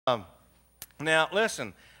Now,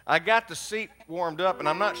 listen, I got the seat warmed up, and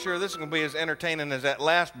I'm not sure this is going to be as entertaining as that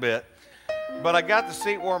last bit, but I got the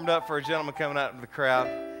seat warmed up for a gentleman coming out of the crowd,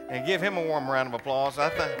 and give him a warm round of applause. I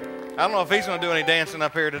don't know if he's going to do any dancing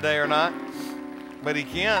up here today or not, but he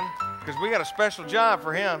can, because we got a special job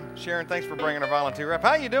for him. Sharon, thanks for bringing our volunteer up.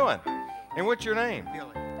 How you doing? And what's your name?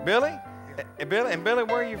 Billy. Billy? Billy? And Billy,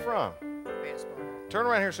 where are you from? Basketball. Turn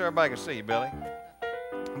around here so everybody can see you, Billy.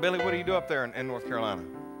 Billy, what do you do up there in North Carolina?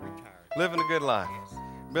 Retired. Living a good life. Yes.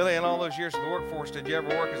 Billy, in all those years of the workforce, did you ever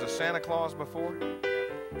work as a Santa Claus before?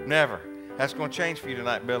 Never. That's going to change for you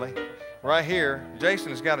tonight, Billy. Right here, Jason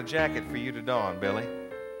has got a jacket for you to don, Billy.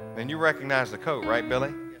 And you recognize the coat, right,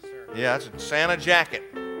 Billy? Yes, sir. Yeah, it's a Santa jacket.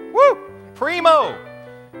 Woo! Primo!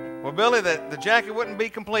 Well, Billy, the jacket wouldn't be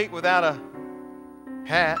complete without a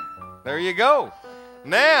hat. There you go.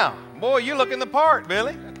 Now, boy, you looking the part,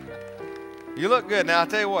 Billy. You look good. Now, I'll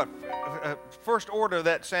tell you what. First order of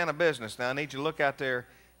that Santa business. Now, I need you to look out there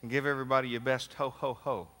and give everybody your best ho, ho,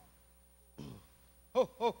 ho. Ho,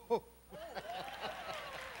 ho, ho.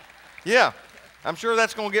 Yeah, I'm sure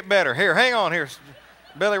that's going to get better. Here, hang on here.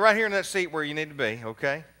 Billy, right here in that seat where you need to be,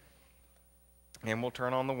 okay? And we'll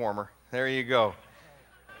turn on the warmer. There you go.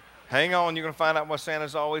 Hang on, you're going to find out why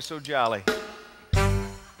Santa's always so jolly.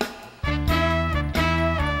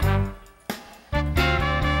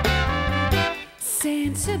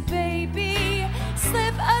 Santa baby,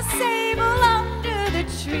 slip a sable under the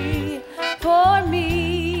tree for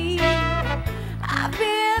me. I've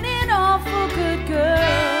been an awful good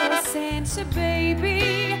girl. Santa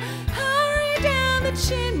baby, hurry down the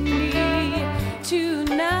chimney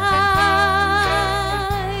tonight.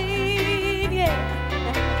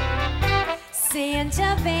 Yeah.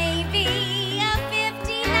 Santa baby, a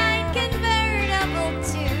 59 convertible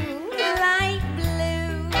to light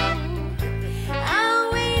blue.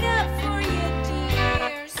 I'll wait up for you,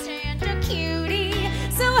 dear Santa cutie.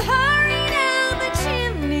 So hurry down the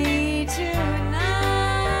chimney tonight.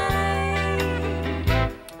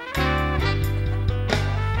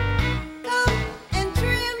 Come and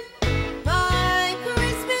trim my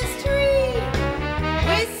Christmas tree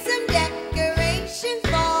with some decorations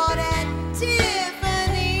bought at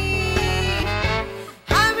Tiffany.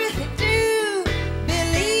 I really do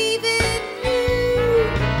believe in you.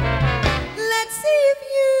 Let's see if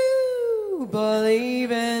you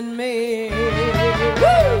believe in me.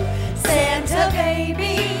 Woo! Santa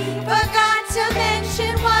baby, forgot to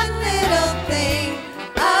mention one little thing,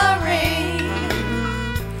 a ring.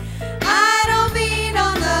 I don't mean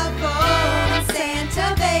on the phone,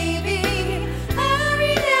 Santa baby.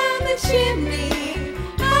 Hurry down the chimney,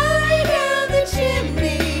 hurry down the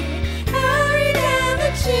chimney, hurry down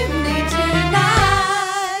the chimney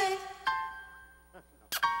tonight.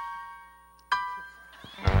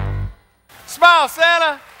 Smile,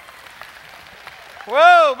 Santa.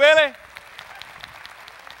 Whoa, Billy.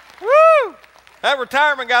 Woo! That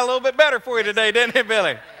retirement got a little bit better for you today, didn't it,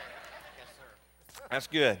 Billy? Yes, sir. That's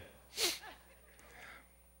good.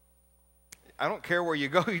 I don't care where you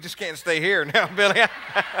go. You just can't stay here now, Billy.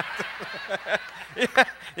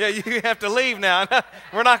 yeah, you have to leave now.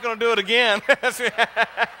 We're not going to do it again.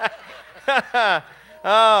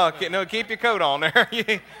 Oh, okay, no, keep your coat on there.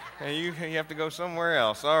 you have to go somewhere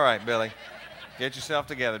else. All right, Billy. Get yourself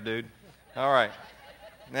together, dude. All right.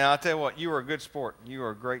 Now, I'll tell you what, you were a good sport. You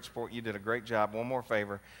were a great sport. You did a great job. One more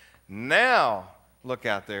favor. Now, look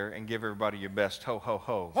out there and give everybody your best ho, ho,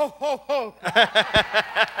 ho. Ho, ho, ho.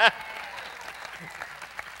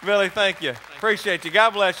 Billy, thank you. Appreciate you.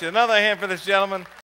 God bless you. Another hand for this gentleman.